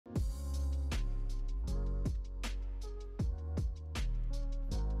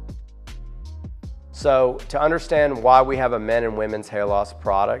So to understand why we have a men and women's hair loss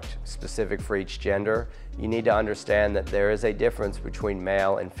product specific for each gender, you need to understand that there is a difference between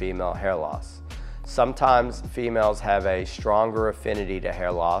male and female hair loss. Sometimes females have a stronger affinity to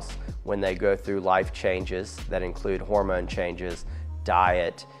hair loss when they go through life changes that include hormone changes,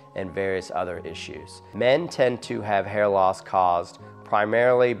 diet, and various other issues. Men tend to have hair loss caused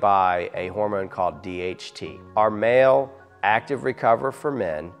primarily by a hormone called DHT. Our male Active Recover for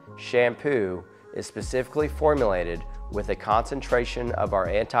Men shampoo is specifically formulated with a concentration of our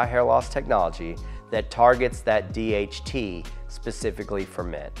anti-hair loss technology that targets that DHT specifically for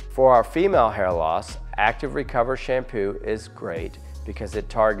men. For our female hair loss, Active Recover shampoo is great because it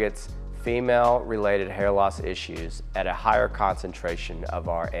targets female-related hair loss issues at a higher concentration of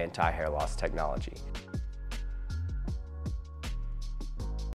our anti-hair loss technology.